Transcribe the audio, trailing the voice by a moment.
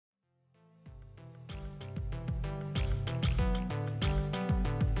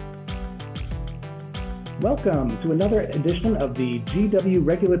Welcome to another edition of the GW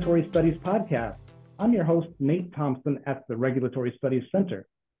Regulatory Studies podcast. I'm your host, Nate Thompson at the Regulatory Studies Center.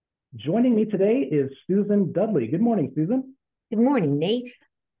 Joining me today is Susan Dudley. Good morning, Susan. Good morning, Nate.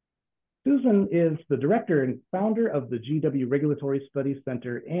 Susan is the director and founder of the GW Regulatory Studies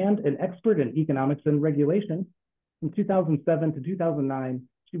Center and an expert in economics and regulation. From 2007 to 2009,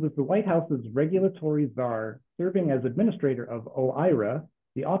 she was the White House's regulatory czar, serving as administrator of OIRA,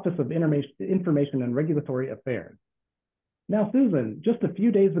 the Office of Information and Regulatory Affairs. Now, Susan, just a few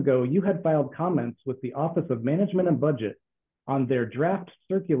days ago, you had filed comments with the Office of Management and Budget on their draft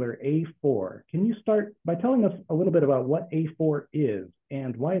circular A4. Can you start by telling us a little bit about what A4 is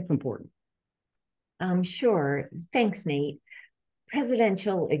and why it's important? Sure. Thanks, Nate.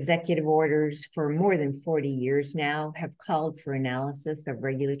 Presidential executive orders for more than 40 years now have called for analysis of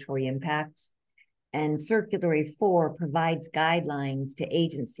regulatory impacts, and Circular A4 provides guidelines to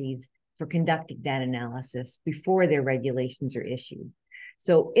agencies for conducting that analysis before their regulations are issued.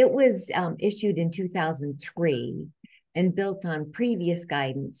 So it was issued in 2003 and built on previous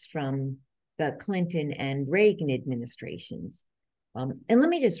guidance from the Clinton and Reagan administrations. And let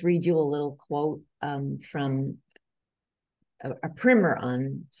me just read you a little quote from a primer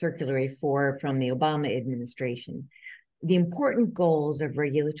on Circular A4 from the Obama administration. The important goals of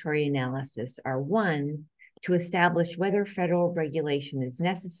regulatory analysis are: one, to establish whether federal regulation is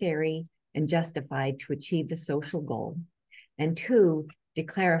necessary and justified to achieve the social goal, and two, to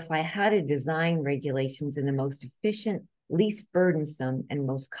clarify how to design regulations in the most efficient, least burdensome, and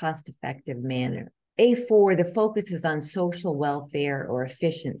most cost-effective manner. A4, the focus is on social welfare or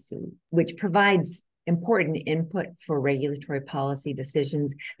efficiency, which provides important input for regulatory policy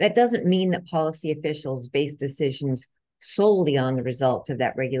decisions. That doesn't mean that policy officials base decisions solely on the results of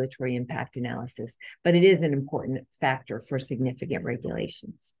that regulatory impact analysis, but it is an important factor for significant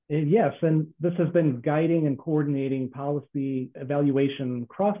regulations. Yes, and this has been guiding and coordinating policy evaluation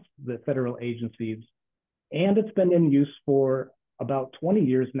across the federal agencies, and it's been in use for about 20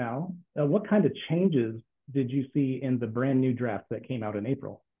 years now. What kind of changes did you see in the brand new draft that came out in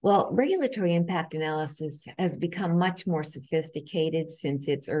April? Well, regulatory impact analysis has become much more sophisticated since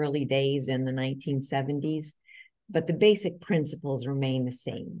its early days in the 1970s. But the basic principles remain the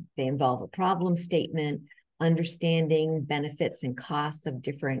same. They involve a problem statement, understanding benefits and costs of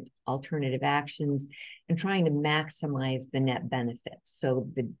different alternative actions, and trying to maximize the net benefits. So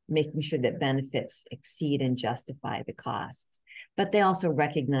making sure that benefits exceed and justify the costs. But they also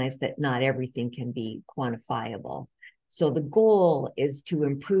recognize that not everything can be quantifiable. So the goal is to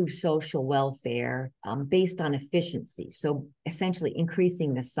improve social welfare based on efficiency. So essentially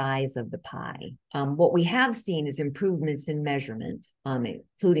increasing the size of the pie. What we have seen is improvements in measurement,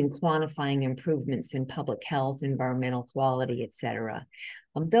 including quantifying improvements in public health, environmental quality, et cetera.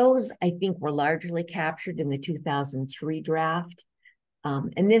 Those, I think, were largely captured in the 2003 draft.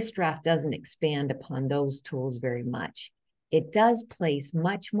 And this draft doesn't expand upon those tools very much. It does place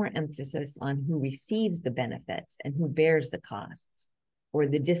much more emphasis on who receives the benefits and who bears the costs or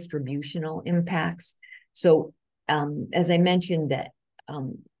the distributional impacts. So as I mentioned, that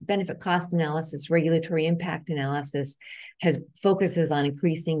benefit cost analysis, regulatory impact analysis focuses on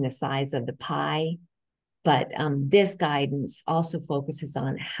increasing the size of the pie, but this guidance also focuses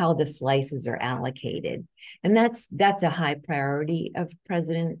on how the slices are allocated. And that's a high priority of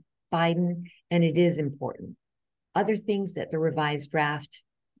President Biden, and it is important. Other things that the revised draft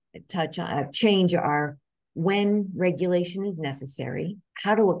change are when regulation is necessary,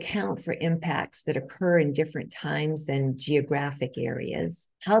 how to account for impacts that occur in different times and geographic areas,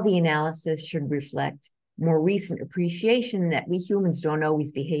 how the analysis should reflect more recent appreciation that we humans don't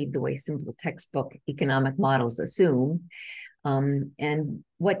always behave the way simple textbook economic models assume, and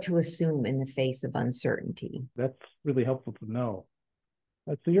what to assume in the face of uncertainty. That's really helpful to know.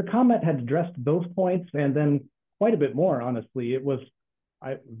 So your comment had addressed those points and then quite a bit more, honestly. It was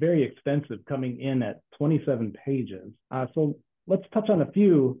very extensive, coming in at 27 pages. So let's touch on a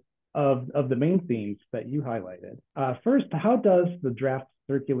few of the main themes that you highlighted. First, how does the draft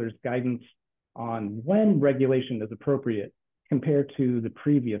circular's guidance on when regulation is appropriate compare to the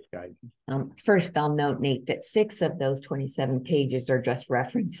previous guidance? First, I'll note, Nate, that 6 of those 27 pages are just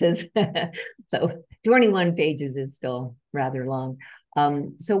references. So 21 pages is still rather long.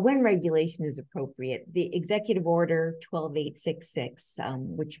 So when regulation is appropriate, the Executive Order 12866,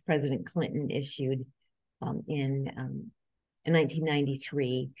 which President Clinton issued in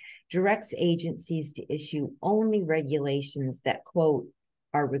 1993, directs agencies to issue only regulations that, quote,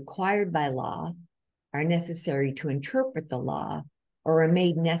 are required by law, are necessary to interpret the law, or are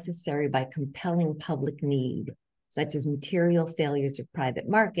made necessary by compelling public need, such as material failures of private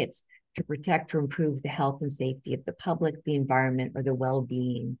markets, to protect or improve the health and safety of the public, the environment, or the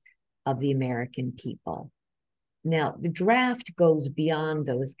well-being of the American people. Now, the draft goes beyond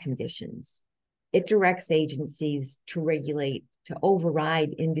those conditions. It directs agencies to regulate, to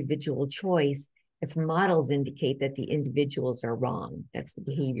override individual choice if models indicate that the individuals are wrong. That's the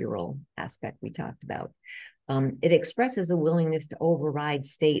behavioral aspect we talked about. It expresses a willingness to override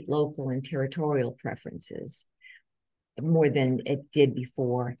state, local, and territorial preferences more than it did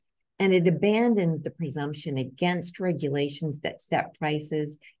before. And it abandons the presumption against regulations that set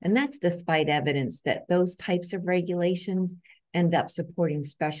prices. And that's despite evidence that those types of regulations end up supporting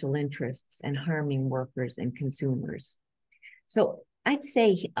special interests and harming workers and consumers. So I'd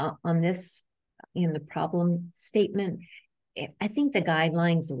say on this, in the problem statement, I think the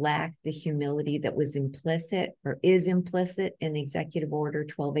guidelines lack the humility that was implicit or is implicit in Executive Order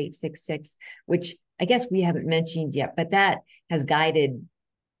 12866, which I guess we haven't mentioned yet, but that has guided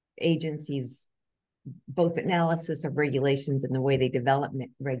agencies, both analysis of regulations and the way they develop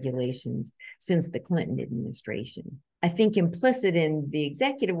regulations since the Clinton administration. I think implicit in the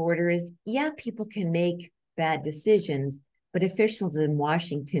executive order is, yeah, people can make bad decisions, but officials in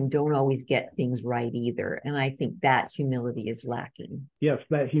Washington don't always get things right either. And I think that humility is lacking. Yes,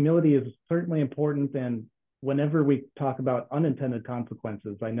 that humility is certainly important. And whenever we talk about unintended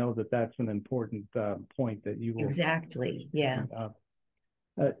consequences, I know that that's an important point that you will. Exactly, yeah.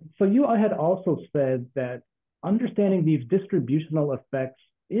 So you had also said that understanding these distributional effects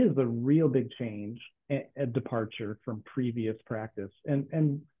is a real big change, a departure from previous practice.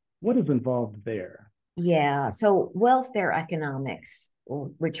 And what is involved there? Yeah, so welfare economics,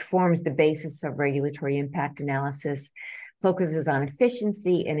 which forms the basis of regulatory impact analysis, focuses on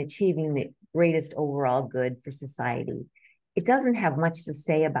efficiency and achieving the greatest overall good for society. It doesn't have much to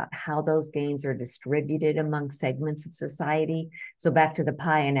say about how those gains are distributed among segments of society. So back to the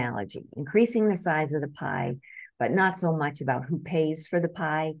pie analogy, increasing the size of the pie, but not so much about who pays for the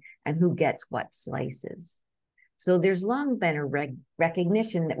pie and who gets what slices. So there's long been a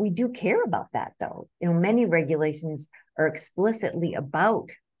recognition that we do care about that, though. Many regulations are explicitly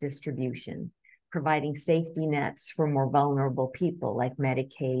about distribution, providing safety nets for more vulnerable people like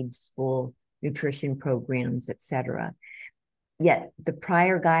Medicaid, school nutrition programs, et cetera. Yet the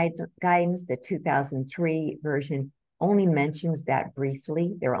prior guidance, the 2003 version, only mentions that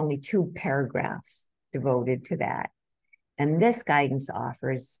briefly. There are only 2 paragraphs devoted to that. And this guidance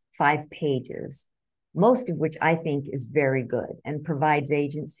offers 5 pages, most of which I think is very good and provides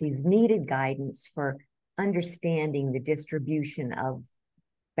agencies needed guidance for understanding the distribution of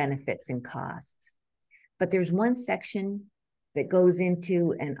benefits and costs. But there's one section that goes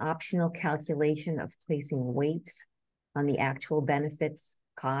into an optional calculation of placing weights on the actual benefits,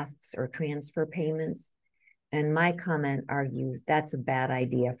 costs, or transfer payments. And my comment argues that's a bad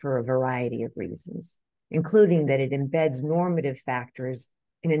idea for a variety of reasons, including that it embeds normative factors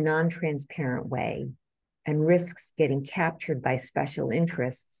in a non-transparent way and risks getting captured by special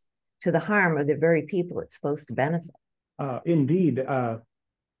interests to the harm of the very people it's supposed to benefit. Indeed.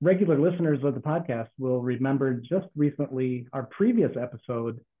 Regular listeners of the podcast will remember just recently, our previous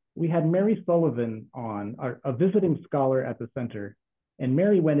episode, we had Mary Sullivan on, a visiting scholar at the center. And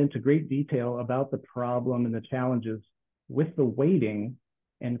Mary went into great detail about the problem and the challenges with the weighting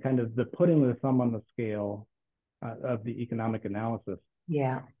and kind of the putting the thumb on the scale of the economic analysis.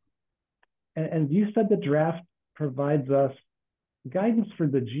 Yeah. And you said the draft provides us guidance for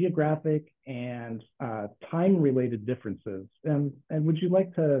the geographic and time-related differences. And would you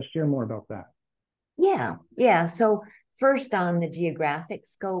like to share more about that? Yeah. So first on the geographic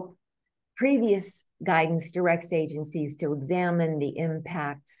scope, previous guidance directs agencies to examine the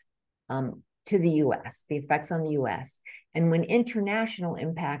impacts to the U.S., the effects on the U.S. And when international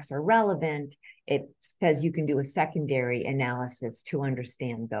impacts are relevant, it says you can do a secondary analysis to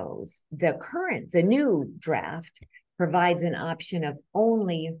understand those. The new draft provides an option of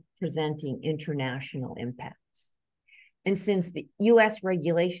only presenting international impacts. And since the U.S.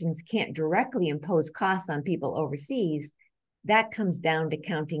 regulations can't directly impose costs on people overseas, that comes down to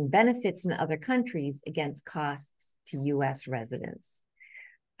counting benefits in other countries against costs to U.S. residents.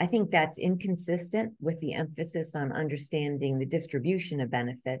 I think that's inconsistent with the emphasis on understanding the distribution of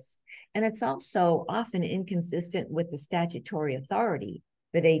benefits, and it's also often inconsistent with the statutory authority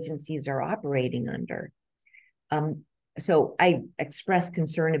that agencies are operating under. So I express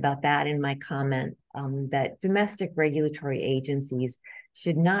concern about that in my comment, that domestic regulatory agencies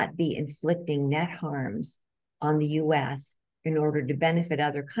should not be inflicting net harms on the U.S. in order to benefit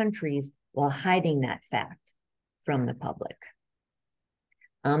other countries while hiding that fact from the public.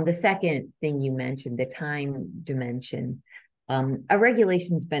 The second thing you mentioned, the time dimension, A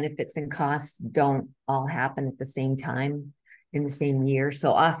regulation's benefits and costs don't all happen at the same time in the same year.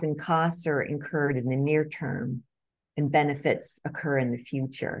 So often costs are incurred in the near term and benefits occur in the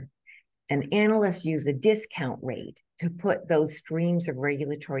future. And analysts use a discount rate to put those streams of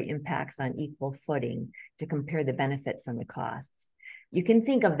regulatory impacts on equal footing to compare the benefits and the costs. You can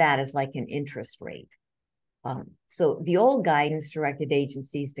think of that as like an interest rate. So the old guidance directed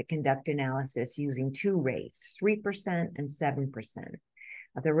agencies to conduct analysis using two rates, 3% and 7%.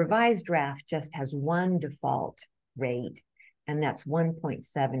 The revised draft just has one default rate, and that's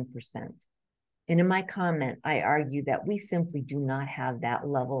 1.7%. And in my comment, I argue that we simply do not have that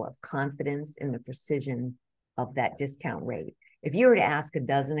level of confidence in the precision of that discount rate. If you were to ask a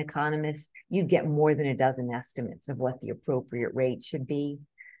dozen economists, you'd get more than a dozen estimates of what the appropriate rate should be.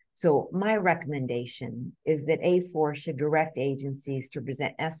 So my recommendation is that A4 should direct agencies to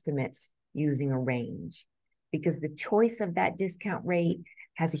present estimates using a range, because the choice of that discount rate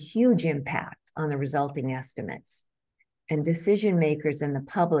has a huge impact on the resulting estimates. And decision makers and the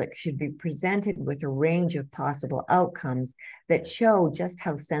public should be presented with a range of possible outcomes that show just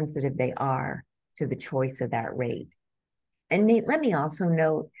how sensitive they are to the choice of that rate. And Nate, let me also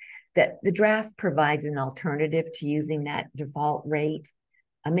note that the draft provides an alternative to using that default rate.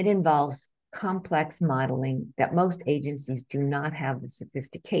 It involves complex modeling that most agencies do not have the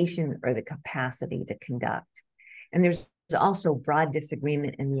sophistication or the capacity to conduct. And there's also broad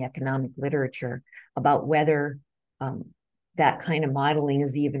disagreement in the economic literature about whether that kind of modeling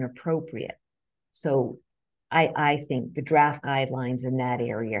is even appropriate. So I think the draft guidelines in that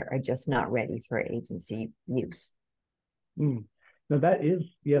area are just not ready for agency use. Now that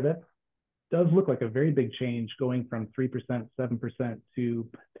does look like a very big change, going from 3%, 7% to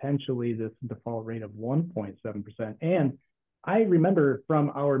potentially this default rate of 1.7%. And I remember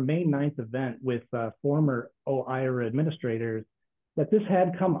from our May 9th event with former OIRA administrators that this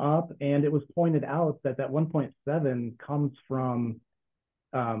had come up, and it was pointed out that that 1.7 comes from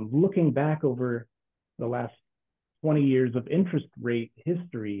looking back over the last 20 years of interest rate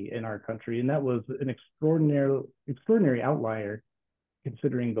history in our country. And that was an extraordinary outlier,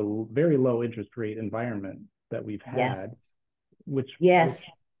 considering the very low interest rate environment that we've had. Yes.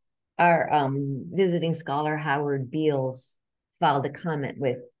 Our visiting scholar Howard Beals filed a comment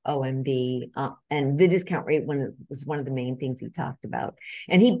with OMB, and the discount rate was one of the main things he talked about.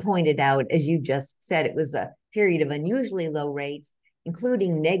 And he pointed out, as you just said, it was a period of unusually low rates,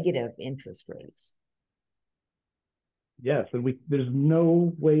 including negative interest rates. Yes, and there's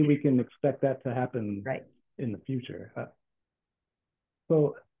no way we can expect that to happen in the future.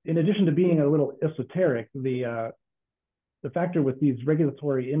 So in addition to being a little esoteric, the factor with these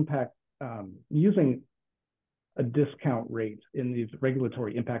regulatory impact, using a discount rate in these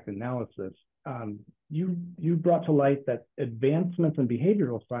regulatory impact analysis, you brought to light that advancements in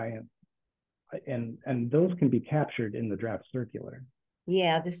behavioral science and those can be captured in the draft circular.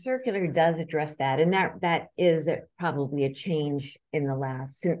 Yeah, the circular does address that, and that is probably a change in the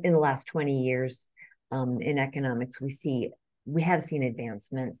last 20 years in economics. We have seen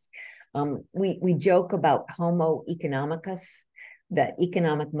advancements. We joke about Homo economicus, that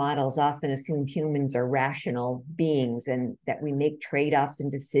economic models often assume humans are rational beings and that we make trade-offs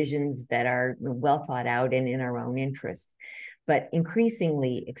and decisions that are well thought out and in our own interests. But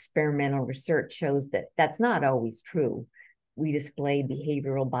increasingly, experimental research shows that that's not always true. We display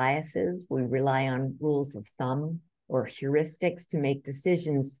behavioral biases. We rely on rules of thumb or heuristics to make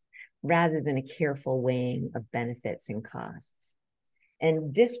decisions rather than a careful weighing of benefits and costs.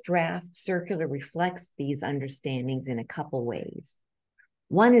 And this draft circular reflects these understandings in a couple ways.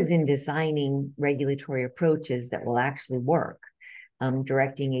 One is in designing regulatory approaches that will actually work,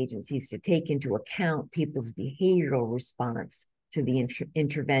 directing agencies to take into account people's behavioral response to the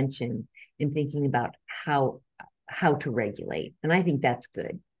intervention in thinking about how to regulate. And I think that's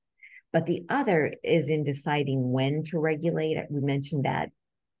good. But the other is in deciding when to regulate. We mentioned that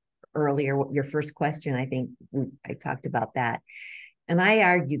earlier, your first question, I think I talked about that. And I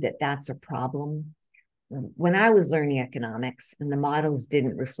argue that that's a problem. When I was learning economics and the models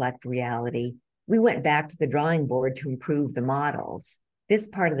didn't reflect reality, we went back to the drawing board to improve the models. This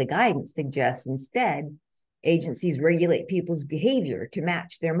part of the guidance suggests instead, agencies regulate people's behavior to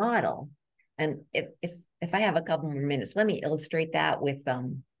match their model. And if I have a couple more minutes, let me illustrate that with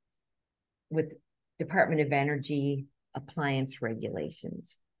Department of Energy appliance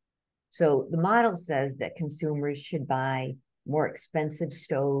regulations. So the model says that consumers should buy more expensive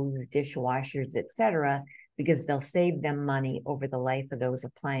stoves, dishwashers, etc., because they'll save them money over the life of those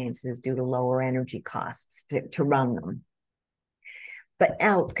appliances due to lower energy costs to run them. But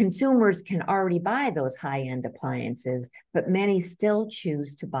now consumers can already buy those high-end appliances, but many still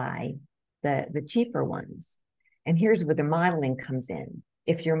choose to buy the cheaper ones. And here's where the modeling comes in.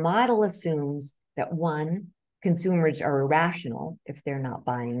 If your model assumes that one, consumers are irrational if they're not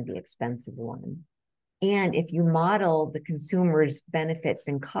buying the expensive one, and if you model the consumer's benefits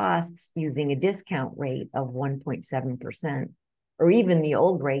and costs using a discount rate of 1.7%, or even the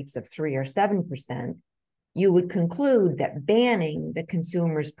old rates of 3 or 7%, you would conclude that banning the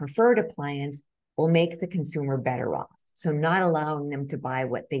consumer's preferred appliance will make the consumer better off. So not allowing them to buy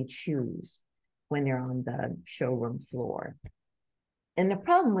what they choose when they're on the showroom floor. And the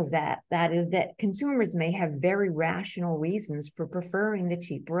problem with that is that consumers may have very rational reasons for preferring the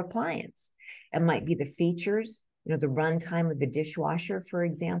cheaper appliance. It might be the features, the runtime of the dishwasher, for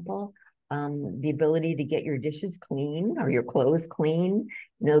example, the ability to get your dishes clean or your clothes clean,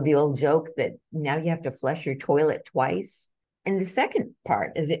 the old joke that now you have to flush your toilet twice. And the second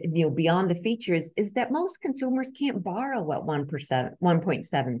part is, beyond the features, is that most consumers can't borrow at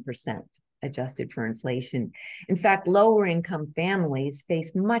 1.7%. Adjusted for inflation. In fact, lower income families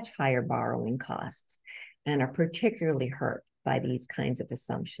face much higher borrowing costs and are particularly hurt by these kinds of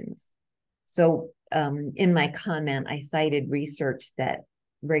assumptions. So in my comment, I cited research that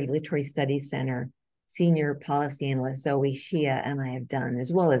Regulatory Studies Center senior policy analyst Zoe Shia and I have done,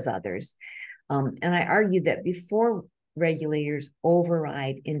 as well as others. And I argue that before regulators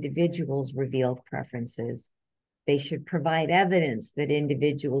override individuals' revealed preferences, they should provide evidence that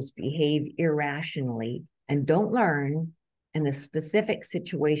individuals behave irrationally and don't learn in the specific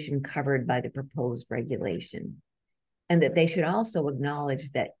situation covered by the proposed regulation. And that they should also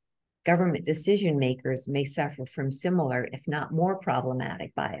acknowledge that government decision makers may suffer from similar, if not more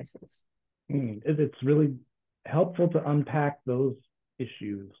problematic biases. It's really helpful to unpack those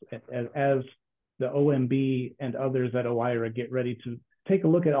issues as the OMB and others at OIRA get ready to take a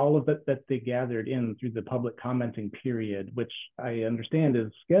look at all of that they gathered in through the public commenting period, which I understand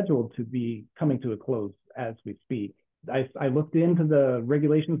is scheduled to be coming to a close as we speak. I looked into the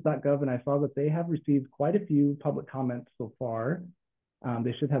regulations.gov and I saw that they have received quite a few public comments so far.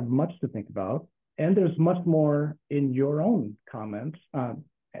 They should have much to think about. And there's much more in your own comments,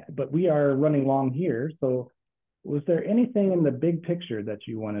 but we are running long here. So was there anything in the big picture that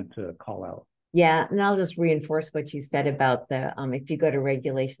you wanted to call out? Yeah, and I'll just reinforce what you said about the, if you go to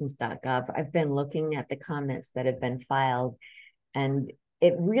regulations.gov, I've been looking at the comments that have been filed, and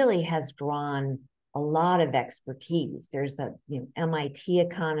it really has drawn a lot of expertise. There's a MIT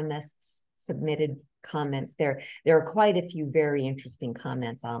economists submitted comments. There are quite a few very interesting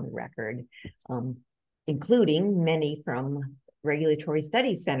comments on the record, including many from Regulatory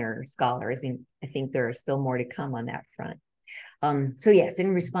Studies Center scholars, and I think there are still more to come on that front. So yes,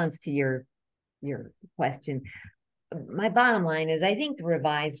 in response to your question, my bottom line is I think the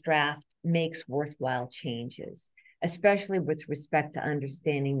revised draft makes worthwhile changes, especially with respect to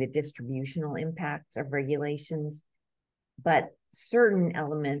understanding the distributional impacts of regulations. But certain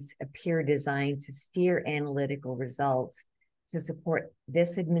elements appear designed to steer analytical results to support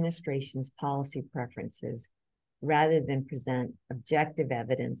this administration's policy preferences rather than present objective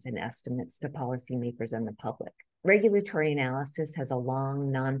evidence and estimates to policymakers and the public. Regulatory analysis has a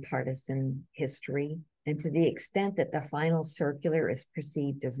long nonpartisan history, and to the extent that the final circular is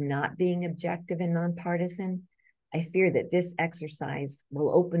perceived as not being objective and nonpartisan, I fear that this exercise will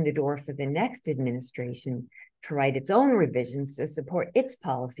open the door for the next administration to write its own revisions to support its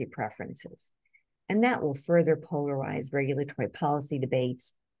policy preferences. And that will further polarize regulatory policy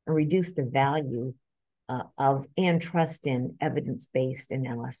debates and reduce the value of and trust in evidence-based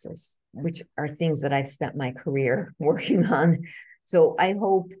analysis, which are things that I've spent my career working on. So I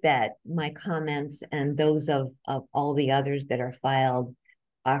hope that my comments and those of all the others that are filed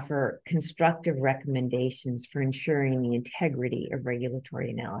offer constructive recommendations for ensuring the integrity of regulatory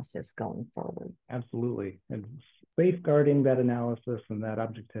analysis going forward. Absolutely. And safeguarding that analysis and that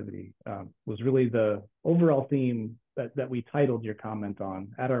objectivity was really the overall theme that we titled your comment on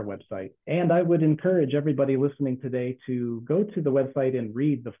at our website. And I would encourage everybody listening today to go to the website and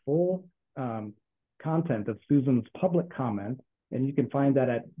read the full content of Susan's public comment. And you can find that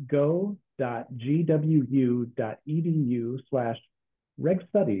at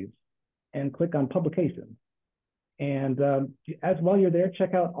go.gwu.edu/regstudies and click on publications. And while you're there,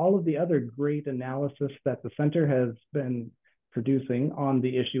 check out all of the other great analysis that the center has been producing on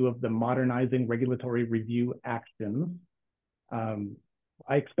the issue of the modernizing regulatory review actions. I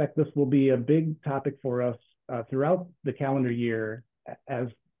expect this will be a big topic for us throughout the calendar year, as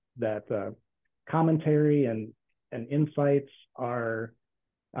that commentary and insights are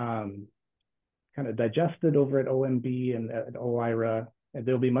kind of digested over at OMB and at OIRA, and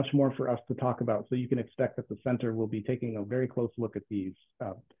there'll be much more for us to talk about. So you can expect that the center will be taking a very close look at these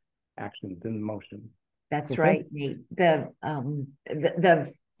actions in motion. That's Okay. right, Nate.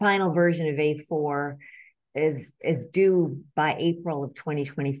 The final version of A4 is due by April of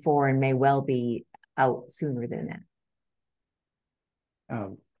 2024 and may well be out sooner than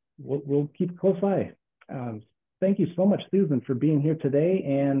that. We'll keep a close eye. Thank you so much, Susan, for being here today.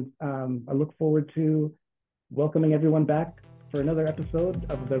 And I look forward to welcoming everyone back for another episode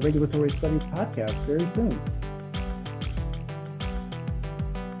of the Regulatory Studies Podcast very soon.